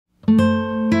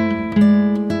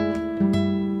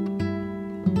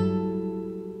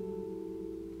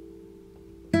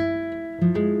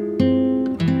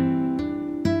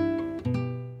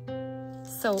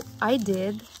I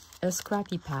did a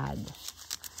scrappy pad,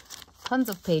 tons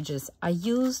of pages. I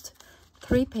used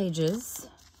 3 pages,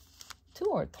 2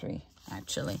 or 3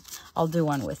 actually. I'll do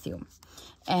one with you.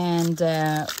 And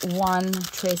 1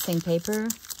 tracing paper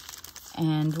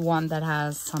and 1 that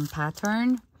has some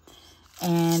pattern.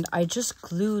 And I just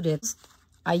glued it.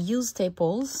 I used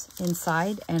staples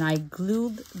inside and I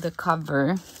glued the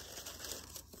cover.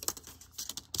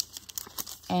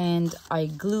 And I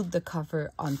glued the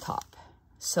cover on top.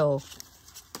 So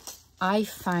I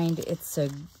find it's a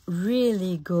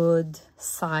really good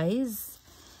size.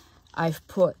 I've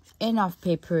put enough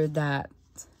paper that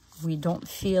we don't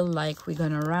feel like we're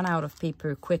gonna run out of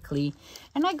paper quickly.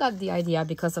 And I got the idea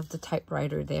because of the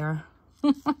typewriter there.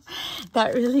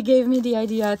 That really gave me the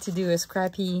idea to do a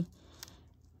scrappy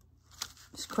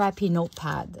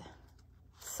notepad.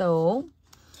 So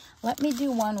let me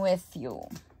do one with you.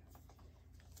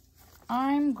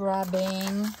 I'm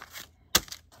grabbing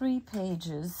 3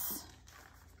 pages.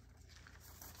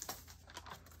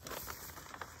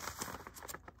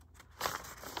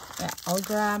 Yeah, I'll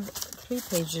grab 3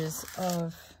 pages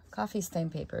of coffee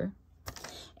stain paper.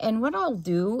 And what I'll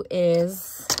do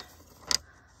is,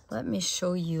 let me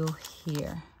show you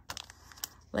here.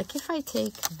 Like if I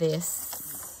take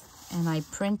this and I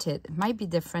print it, it might be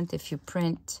different if you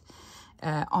print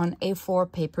on A4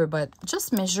 paper, but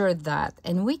just measure that.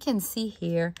 And we can see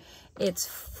here, it's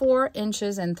 4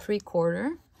 inches and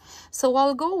 3/4. So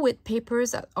I'll go with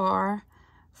papers that are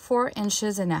 4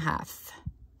 inches and a half.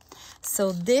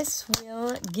 So this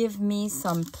will give me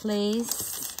some place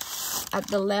at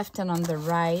the left and on the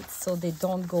right so they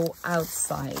don't go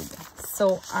outside.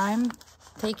 So I'm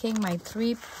taking my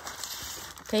 3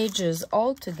 pages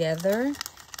all together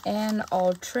and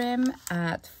I'll trim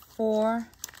at 4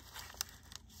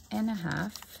 and a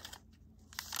half,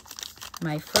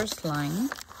 my first line.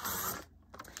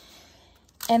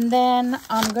 And then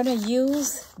I'm gonna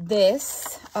use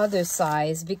this other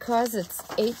size because it's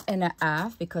 8 and a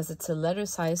half, because it's a letter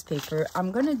size paper.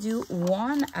 I'm gonna do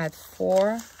one at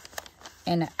 4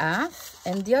 and a half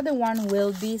and the other one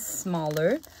will be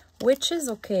smaller, which is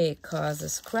okay because a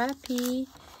scrappy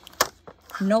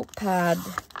notepad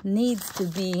needs to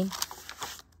be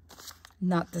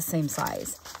not the same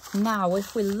size. Now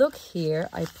if we look here,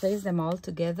 I place them all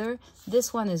together.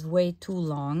 This one is way too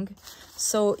long,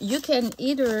 so you can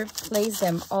either place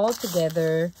them all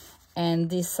together and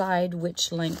decide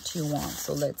which length you want.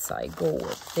 So let's say I go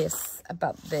with this,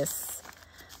 about this.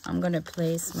 I'm gonna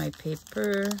place my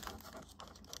paper,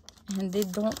 and they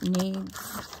don't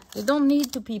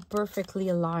need to be perfectly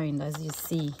aligned, as you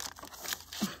see.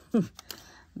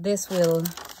 This will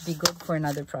be good for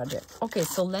another project. Okay,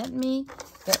 so let me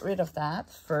get rid of that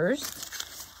first.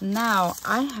 Now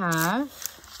I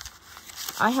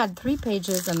had 3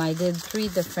 pages and I did 3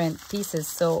 different pieces,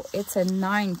 so it's a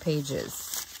 9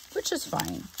 pages, which is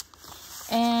fine.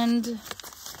 And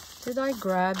did I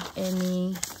grab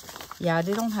any? Yeah,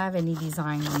 they don't have any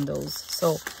design on those,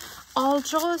 so I'll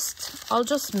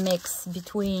just mix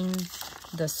between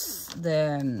the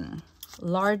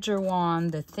larger one,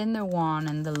 the thinner one,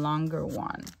 and the longer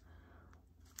one.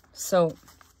 So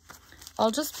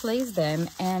I'll just place them,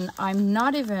 and I'm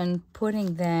not even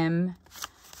putting them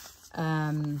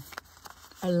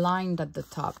aligned at the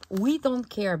top. We don't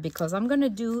care because I'm gonna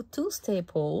do 2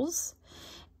 staples,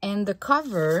 and the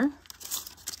cover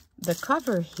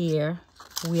here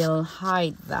will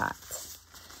hide that.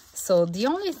 So the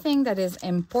only thing that is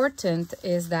important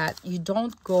is that you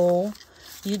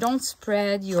don't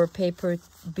spread your paper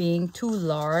being too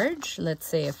large. Let's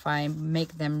say if I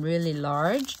make them really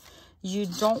large, you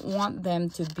don't want them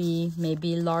to be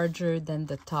maybe larger than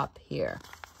the top here.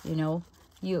 You know,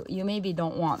 you maybe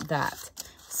don't want that.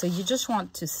 So you just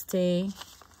want to stay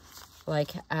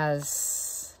like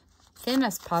as thin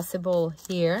as possible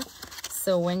here.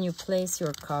 So when you place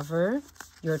your cover,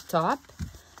 your top,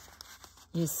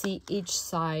 you see each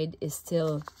side is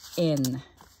still in.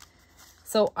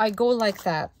 So I go like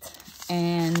that,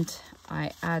 and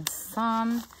I add some,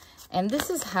 and this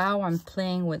is how I'm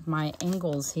playing with my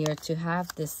angles here to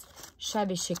have this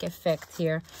shabby chic effect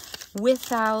here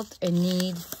without a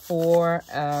need for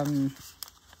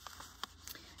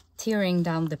tearing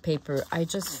down the paper. I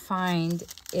just find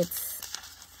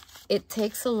it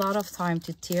takes a lot of time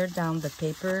to tear down the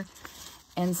paper,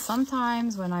 and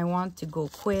sometimes when I want to go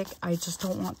quick, I just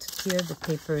don't want to tear the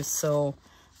paper. So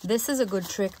this is a good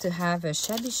trick to have a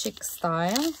shabby chic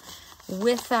style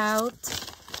without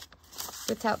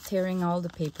tearing all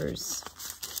the papers.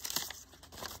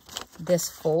 This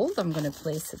fold, I'm going to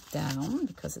place it down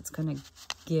because it's going to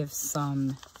give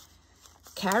some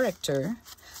character.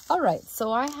 All right,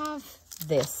 so I have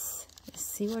this.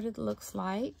 see what it looks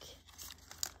like.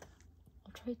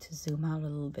 I'll try to zoom out a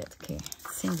little bit. Okay,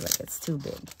 seems like it's too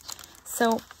big.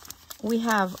 So we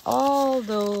have all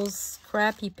those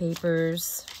scrappy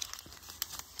papers.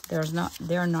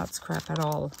 They're not scrap at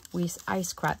all. I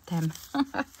scrapped them.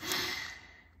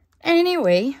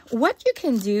 Anyway, what you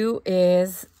can do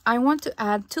is, I want to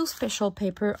add 2 special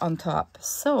paper on top.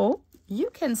 So you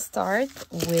can start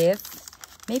with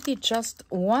maybe just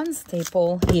 1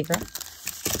 staple here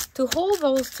to hold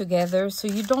those together so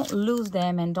you don't lose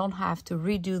them and don't have to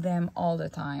redo them all the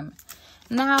time.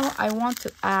 Now I want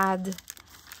to add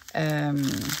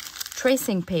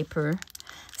tracing paper.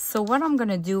 So what I'm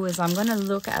gonna do is I'm gonna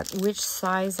look at which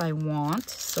size I want.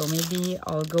 So maybe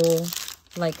I'll go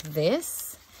like this.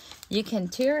 You can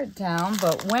tear it down,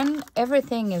 but when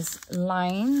everything is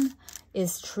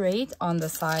straight on the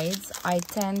sides, I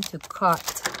tend to cut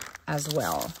as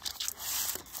well,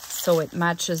 so it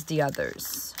matches the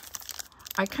others.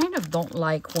 I kind of don't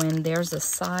like when there's a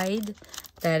side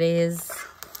that is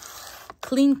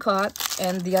clean cut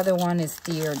and the other one is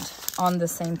tiered on the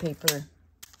same paper.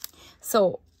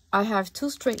 So I have 2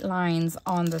 straight lines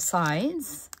on the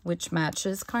sides, which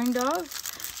matches kind of.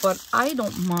 But I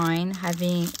don't mind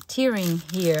having tearing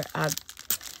here at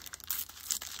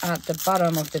the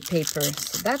bottom of the paper.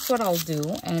 So that's what I'll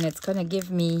do. And it's going to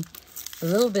give me a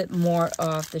little bit more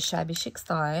of the shabby chic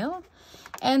style.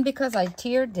 And because I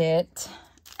tiered it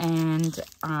and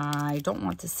I don't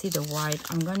want to see the white,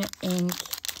 I'm going to ink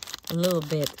a little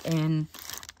bit. And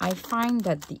I find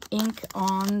that the ink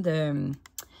on the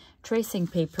tracing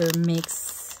paper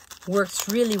works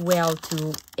really well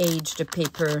to age the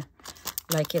paper.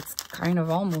 Like it's kind of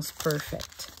almost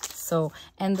perfect. So,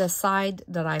 and the side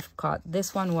that I've cut,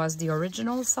 this one was the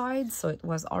original side, so it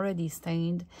was already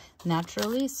stained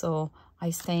naturally. So I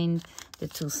stained the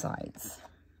 2 sides.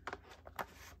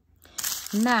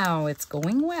 Now it's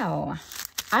going well.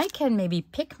 I can maybe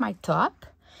pick my top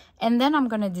and then I'm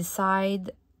gonna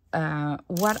decide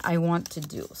what I want to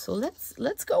do. So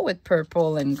let's go with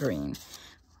purple and green.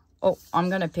 Oh, I'm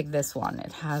gonna pick this one.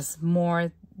 It has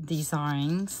more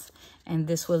designs and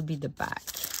this will be the back.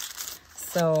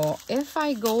 So if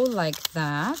I go like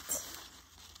that,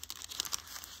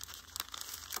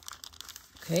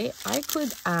 okay, I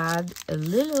could add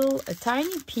a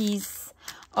tiny piece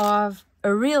of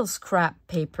a real scrap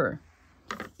paper,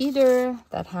 either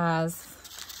that has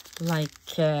like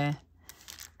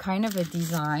kind of a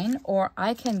design, or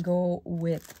I can go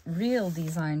with real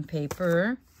design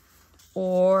paper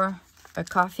or a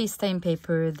coffee stain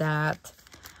paper that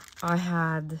I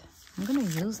had. I'm gonna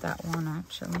use that one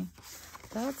actually.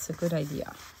 That's a good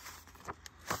idea.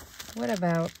 What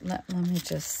about, let me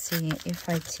just see if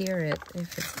I tear it,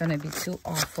 if it's gonna be too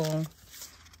awful.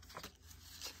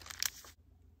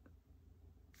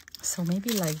 So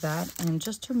maybe like that, and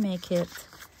just to make it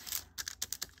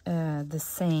the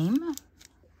same,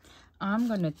 I'm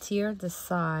gonna tear the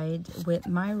side with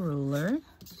my ruler.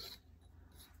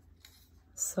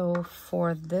 So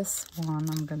for this one,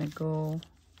 I'm gonna go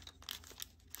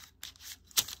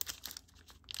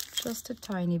just a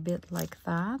tiny bit like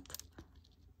that.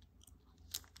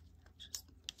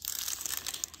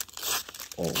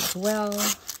 Just hold well.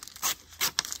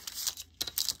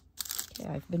 Okay,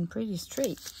 I've been pretty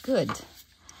straight. Good.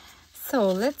 So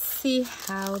let's see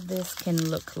how this can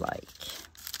look like.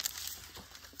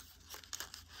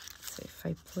 So if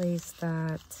I place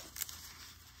that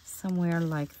somewhere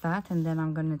like that, and then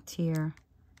I'm gonna tear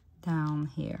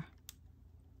down here,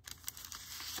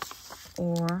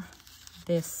 or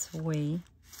this way.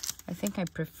 I think I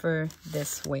prefer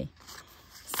this way.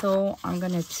 So I'm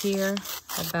gonna tear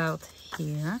about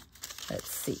here. Let's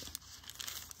see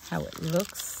how it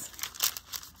looks.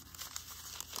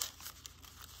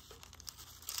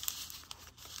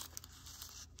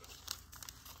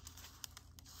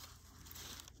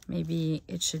 Maybe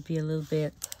it should be a little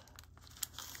bit,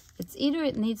 it's either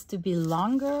it needs to be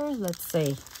longer, let's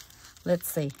say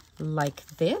like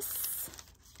this.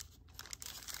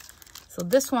 So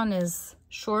this one is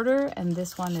shorter and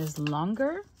this one is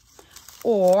longer,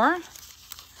 or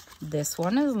this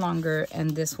one is longer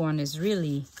and this one is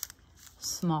really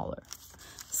smaller.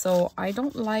 So I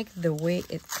don't like the way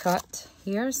it cut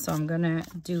here, so I'm gonna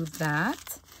do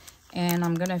that, and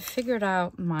I'm gonna figure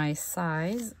out my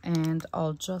size and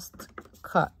I'll just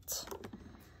cut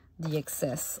the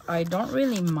excess. I don't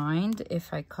really mind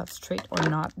if I cut straight or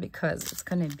not, because it's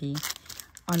gonna be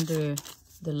under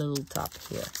the little top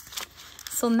here.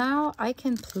 So now I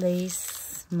can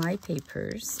place my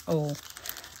papers. Oh,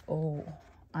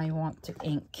 I want to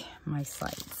ink my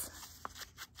sides.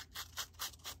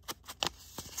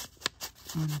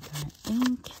 I'm gonna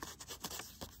ink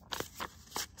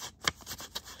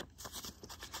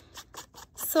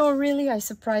So really, I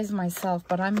surprised myself,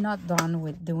 but I'm not done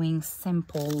with doing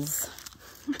samples.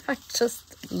 I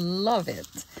just love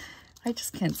it. I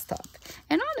just can't stop.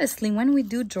 And honestly, when we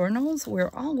do journals,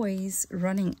 we're always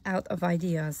running out of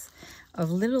ideas of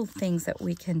little things that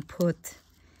we can put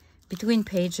between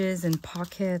pages and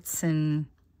pockets, and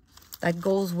that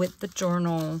goes with the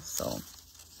journal. So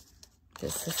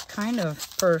this is kind of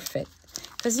perfect,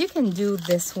 because you can do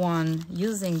this one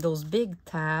using those big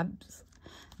tabs,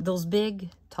 those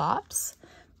big tops,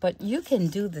 but you can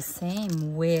do the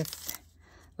same with,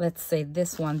 let's say,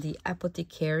 this one, the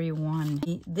apothecary one.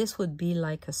 This would be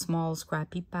like a small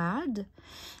scrappy pad,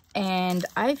 and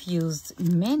I've used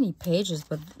many pages,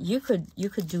 but you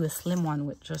could do a slim one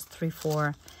with just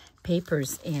 3-4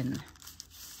 papers in,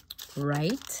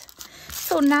 right?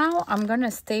 So now I'm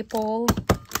gonna staple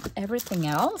everything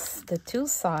else, the two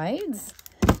sides,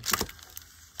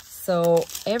 so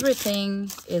everything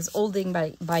is holding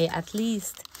by at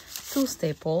least 2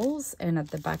 staples, and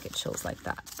at the back it shows like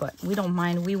that, but we don't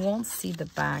mind, we won't see the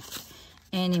back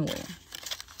anyway.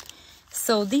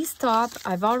 So these top,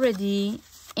 I've already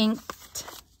inked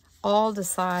all the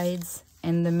sides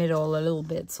and the middle a little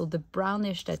bit, so the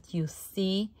brownish that you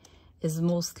see is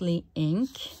mostly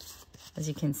ink. As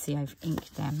you can see, I've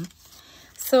inked them.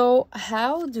 So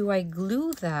how do I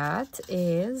glue that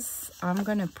is I'm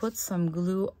gonna put some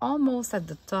glue almost at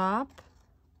the top,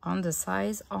 on the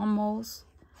sides, almost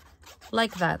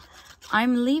like that.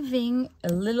 I'm leaving a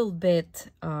little bit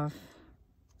of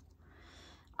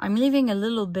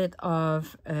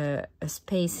a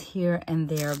space here and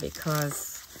there,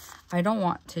 because I don't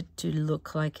want it to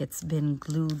look like it's been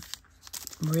glued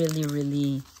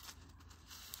really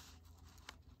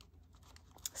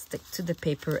stick to the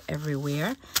paper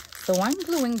everywhere. So I'm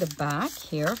gluing the back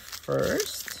here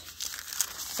first,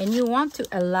 and you want to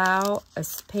allow a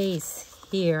space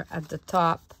here at the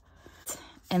top,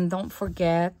 and don't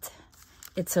forget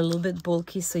it's a little bit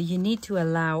bulky, so you need to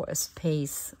allow a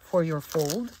space for your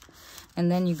fold,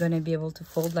 and then you're going to be able to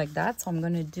fold like that. So I'm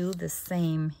going to do the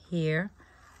same here.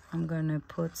 I'm going to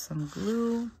put some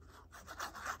glue.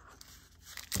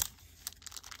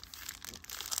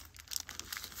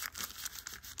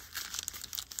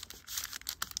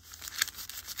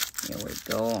 Here we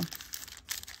go.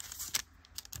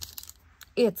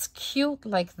 It's cute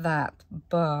like that,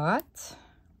 but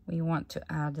we want to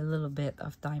add a little bit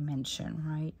of dimension,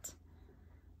 right?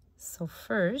 So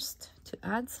first, to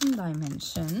add some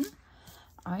dimension,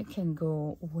 I can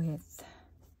go with,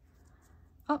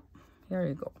 oh, here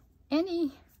you go.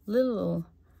 Any little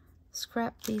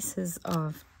scrap pieces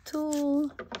of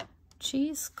tulle,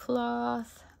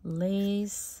 cheesecloth,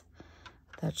 lace,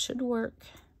 that should work.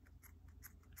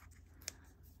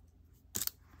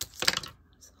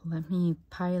 So let me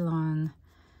pile on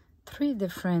 3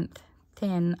 different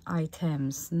thin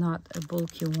items, not a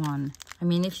bulky one. I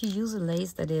mean, if you use a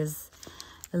lace that is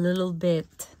a little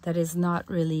bit, that is not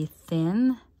really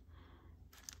thin,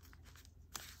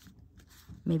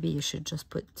 maybe you should just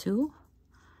put 2.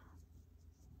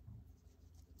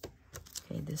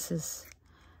 Okay, this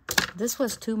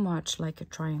was too much like a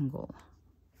triangle.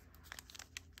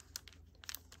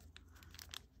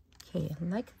 Okay,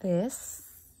 like this,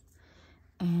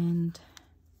 and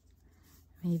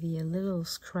maybe a little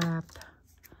scrap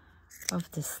of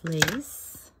this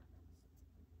lace.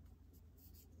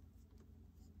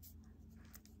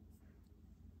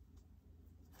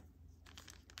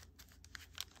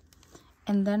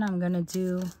 And then I'm gonna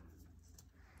do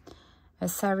a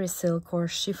sari silk or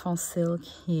chiffon silk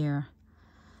here.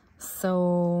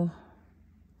 So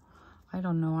I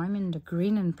don't know, I'm in the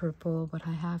green and purple, but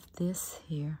I have this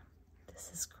here.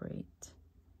 This is great.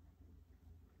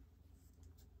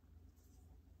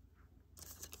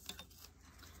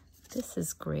 This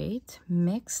is great,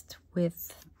 mixed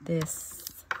with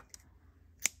this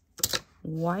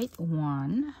white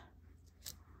one.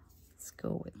 Let's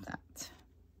go with that.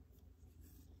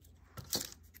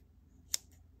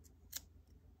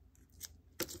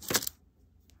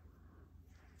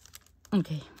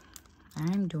 Okay,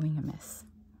 I'm doing a mess.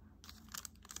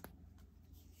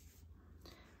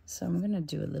 So I'm gonna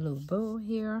do a little bow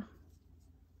here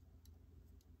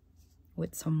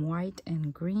with some white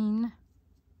and green.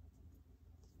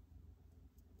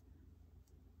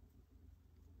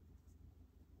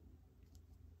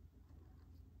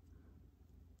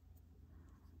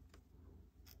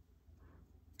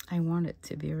 I want it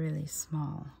to be really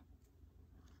small.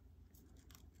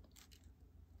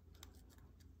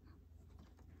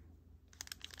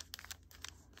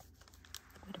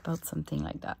 What about something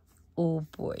like that? Oh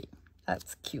boy,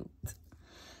 that's cute.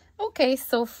 Okay,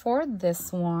 so for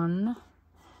this one,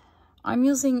 I'm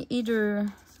using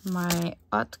either my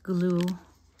hot glue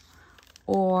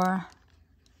or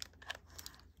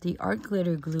the art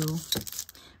glitter glue,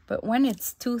 but when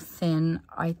it's too thin,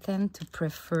 I tend to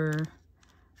prefer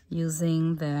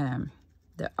using the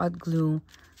hot glue.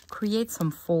 Create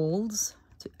some folds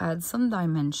to add some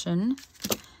dimension,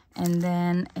 and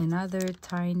then another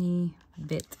tiny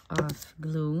bit of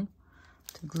glue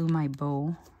to glue my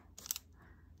bow,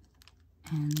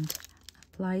 and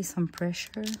apply some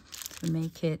pressure to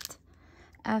make it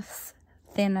as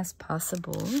thin as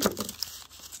possible.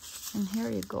 And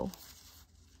here you go.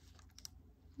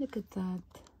 Look at that.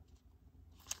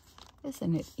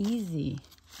 Isn't it easy?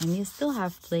 And you still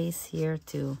have place here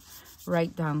to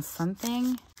write down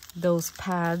something. Those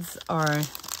pads are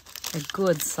a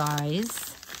good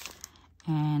size,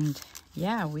 and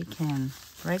yeah, we can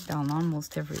write down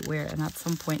almost everywhere, and at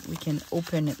some point we can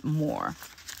open it more.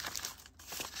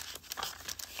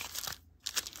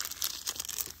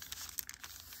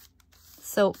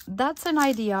 So that's an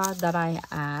idea that I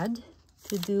had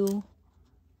to do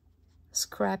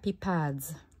scrappy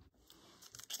pads.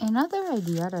 Another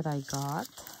idea that I got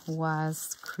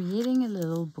was creating a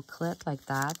little booklet like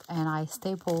that, and I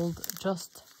stapled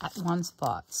just at one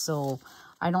spot so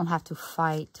I don't have to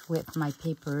fight with my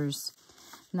papers.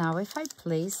 Now if I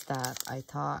place that, I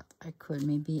thought I could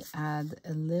maybe add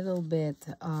a little bit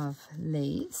of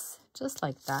lace just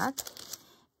like that,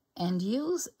 and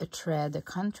use a thread, a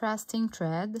contrasting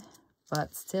thread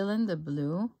but still in the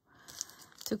blue,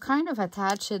 to kind of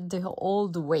attach it the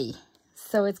old way.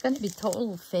 So it's going to be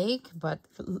total fake, but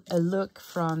a look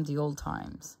from the old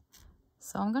times.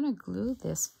 So I'm going to glue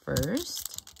this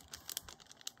first.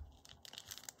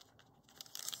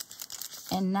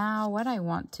 And now what I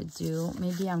want to do,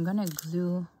 maybe I'm going to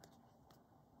glue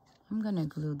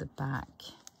the back.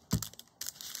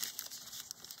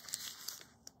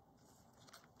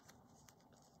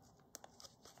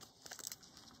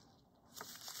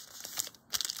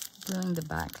 Gluing the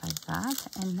back like that.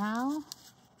 And now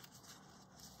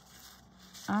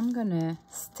I'm gonna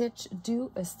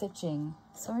do a stitching.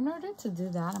 So in order to do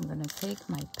that, I'm gonna take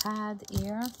my pad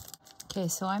here. Okay,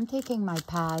 so I'm taking my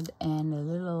pad and a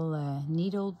little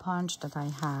needle punch that I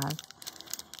have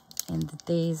in the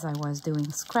days I was doing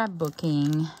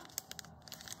scrapbooking.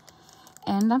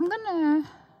 And I'm gonna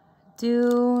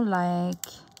do like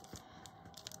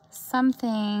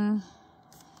something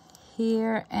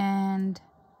here, and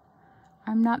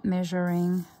I'm not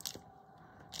measuring,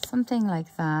 something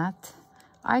like that.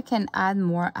 I can add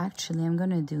more. Actually, I'm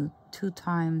gonna do 2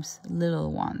 times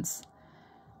little ones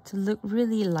to look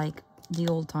really like the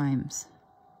old times,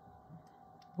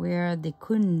 where they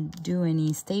couldn't do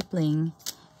any stapling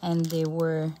and they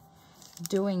were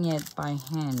doing it by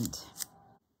hand.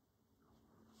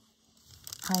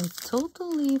 I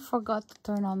totally forgot to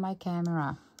turn on my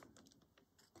camera.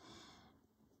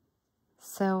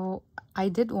 So I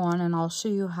did one, and I'll show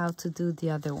you how to do the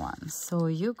other one. So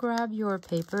you grab your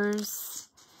papers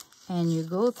and you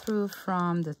go through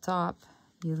from the top.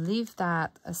 You leave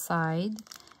that aside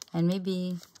and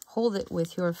maybe hold it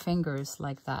with your fingers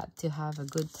like that to have a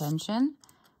good tension.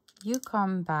 You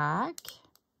come back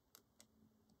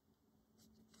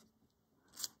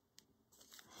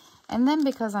and then,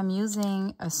 because I'm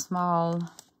using a small,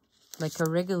 like a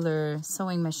regular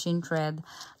sewing machine thread,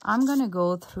 I'm gonna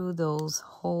go through those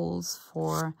holes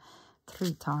for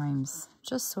 3 times,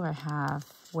 just so I have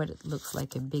what it looks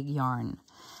like a big yarn.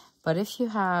 But if you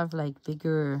have like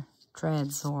bigger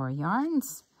threads or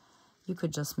yarns, you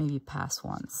could just maybe pass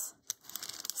once.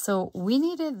 So we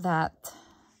needed that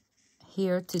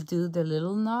here to do the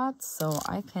little knots, so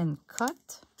I can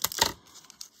cut.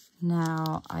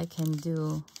 Now I can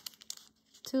do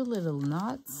 2 little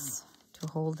knots to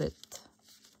hold it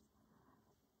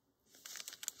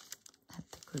at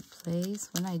a good place.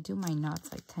 When I do my knots,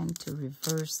 I tend to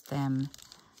reverse them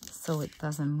so it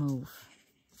doesn't move.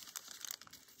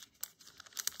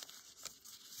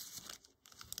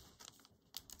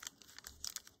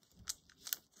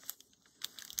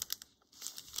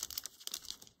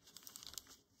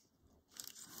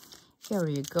 Here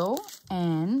you go,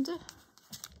 and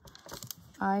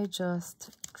I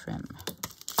just trim.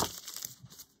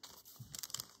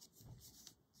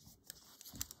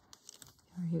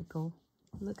 Here you go.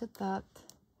 Look at that.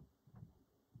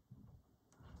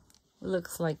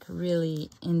 Looks like really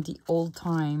in the old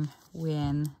time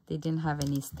when they didn't have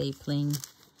any stapling.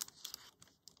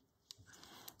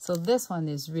 So this one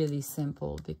is really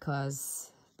simple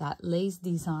because that lace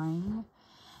design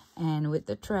and with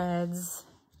the threads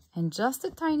and just a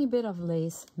tiny bit of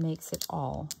lace makes it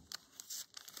all.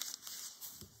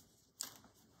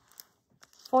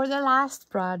 For the last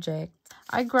project,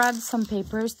 I grabbed some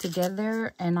papers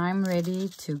together and I'm ready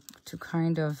to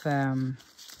kind of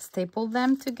staple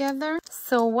them together.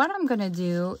 So what I'm gonna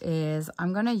do is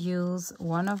I'm gonna use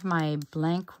one of my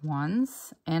blank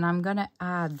ones and I'm gonna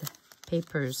add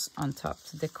papers on top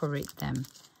to decorate them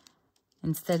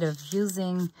instead of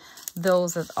using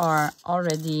those that are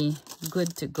already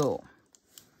good to go.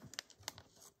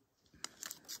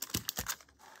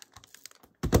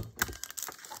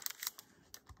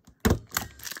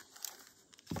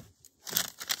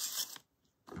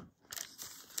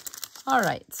 All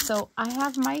right, so I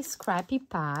have my scrappy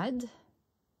pad,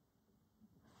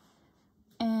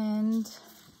 and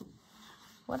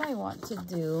what I want to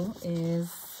do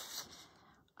is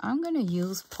I'm gonna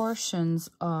use portions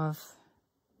of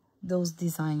those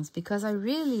designs because I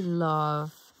really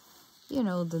love, you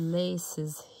know, the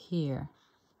laces here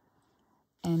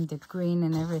and the green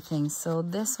and everything. So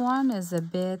this one is a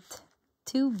bit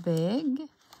too big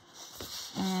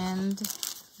and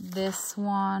this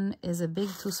one is a bit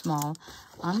too small.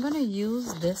 I'm gonna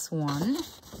use this one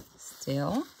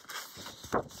still.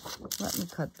 Let me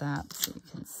cut that so you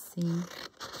can see.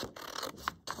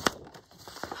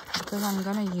 Because I'm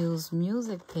gonna use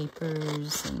music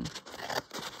papers and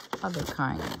other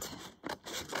kind.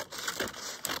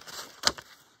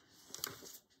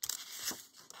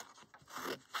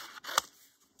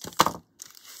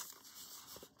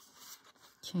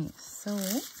 Okay, so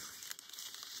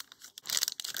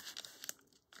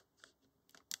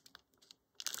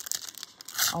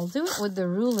I'll do it with the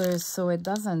rulers so it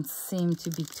doesn't seem to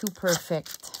be too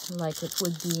perfect like it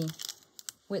would be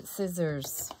with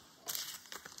scissors.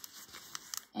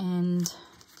 And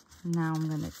now I'm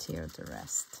going to tear the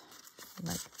rest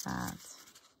like that.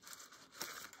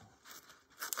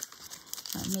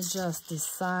 Let me just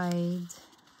decide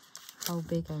how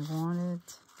big I want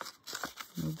it.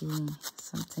 Maybe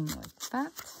something like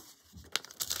that.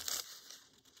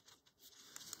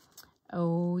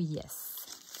 Oh, yes.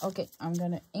 Okay, I'm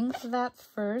going to ink that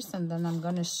first, and then I'm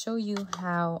going to show you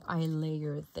how I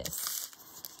layer this.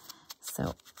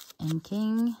 So,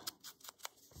 inking.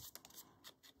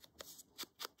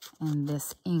 And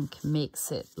this ink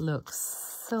makes it look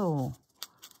so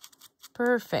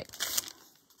perfect.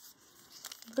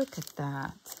 Look at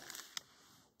that.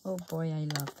 Oh boy, I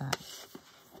love that.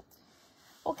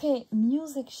 Okay,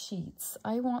 music sheets.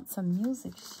 I want some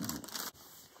music sheets.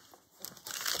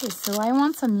 Okay, so I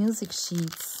want some music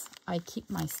sheets. I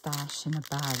keep my stash in a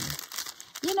bag.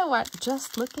 You know what?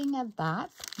 Just looking at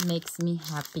that makes me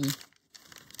happy.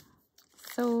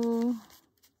 So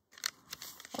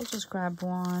I'll just grab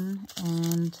one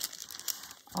and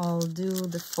I'll do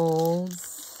the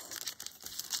folds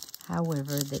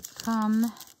however they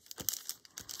come.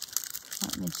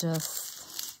 Let me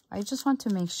I just want to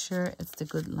make sure it's the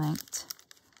good length.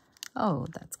 Oh,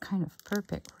 that's kind of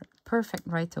perfect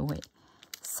right away.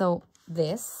 So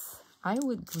this, I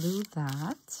would glue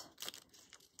that.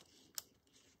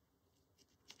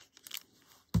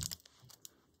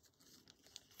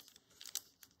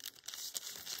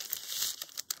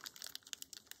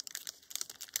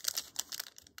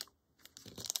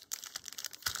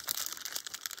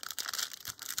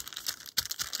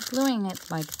 Gluing it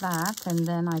like that, and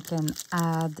then I can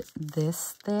add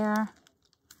this there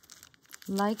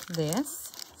like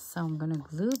this. So I'm going to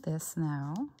glue this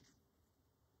now.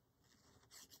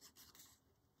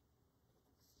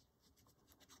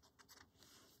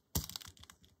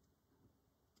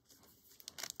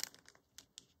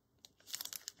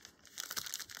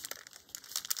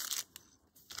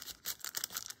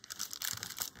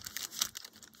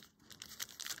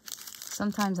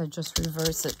 Sometimes I just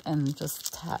reverse it and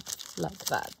just tap like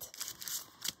that.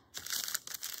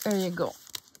 There you go.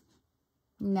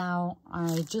 Now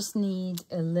I just need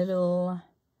a little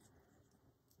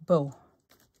bow.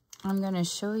 I'm going to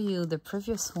show you the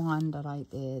previous one that I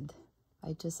did.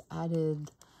 I just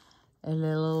added a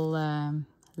little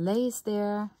lace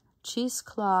there,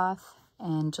 cheesecloth,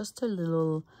 and just a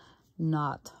little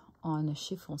knot on a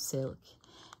chiffon silk.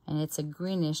 And it's a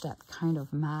greenish that kind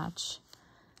of match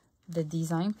the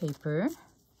design paper.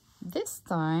 This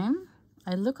time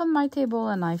I look on my table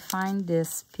and I find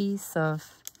this piece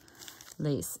of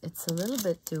lace. It's a little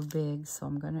bit too big, so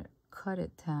I'm gonna cut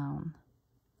it down.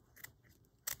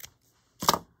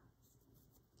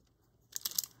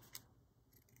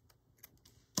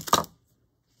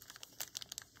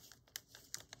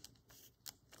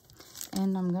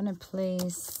 And I'm gonna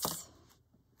place,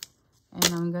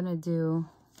 and I'm gonna do,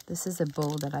 this is a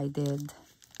bow that I did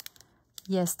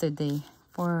yesterday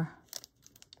for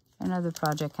another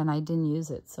project and I didn't use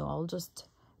it, so I'll just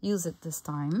use it this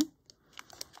time.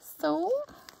 So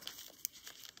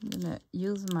I'm gonna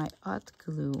use my hot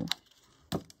glue.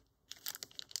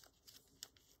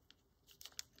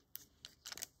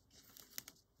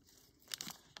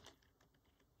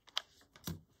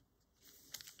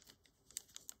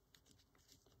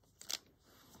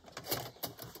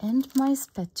 And my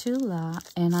spatula,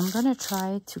 and I'm gonna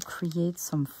try to create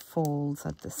some folds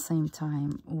at the same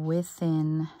time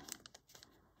within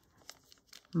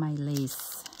my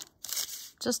lace,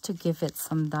 just to give it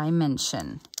some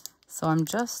dimension. So I'm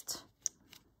just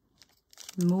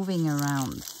moving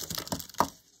around.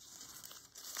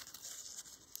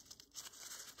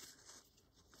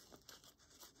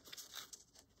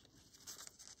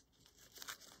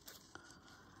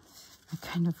 I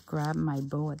kind of grab my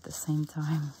bow at the same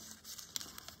time.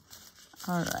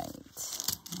 All right,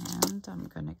 and I'm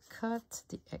gonna cut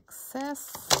the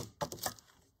excess.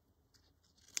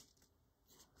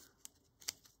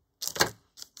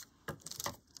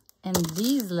 And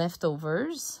these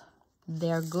leftovers,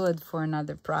 they're good for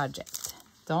another project.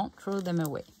 Don't throw them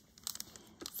away.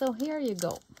 So here you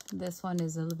go. This one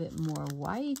is a little bit more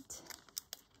white.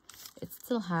 It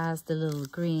still has the little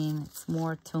green. It's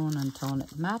more tone on tone.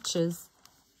 It matches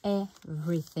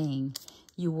everything.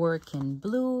 You work in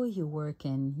blue, you work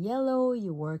in yellow,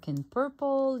 you work in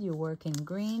purple, you work in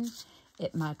green.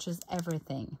 It matches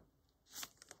everything.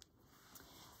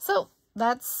 So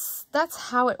that's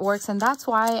how it works, and that's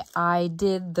why I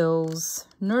did those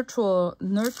neutral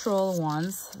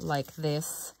ones like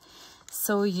this,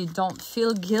 so you don't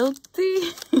feel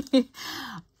guilty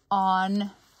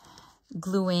on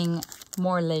gluing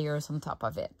more layers on top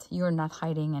of it. You're not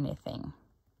hiding anything.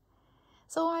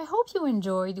 So I hope you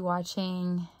enjoyed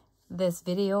watching this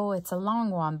video. It's a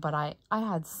long one, but I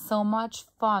had so much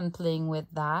fun playing with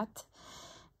that,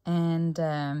 and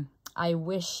I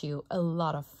wish you a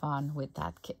lot of fun with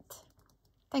that kit.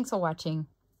 Thanks for watching.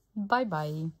 Bye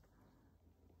bye.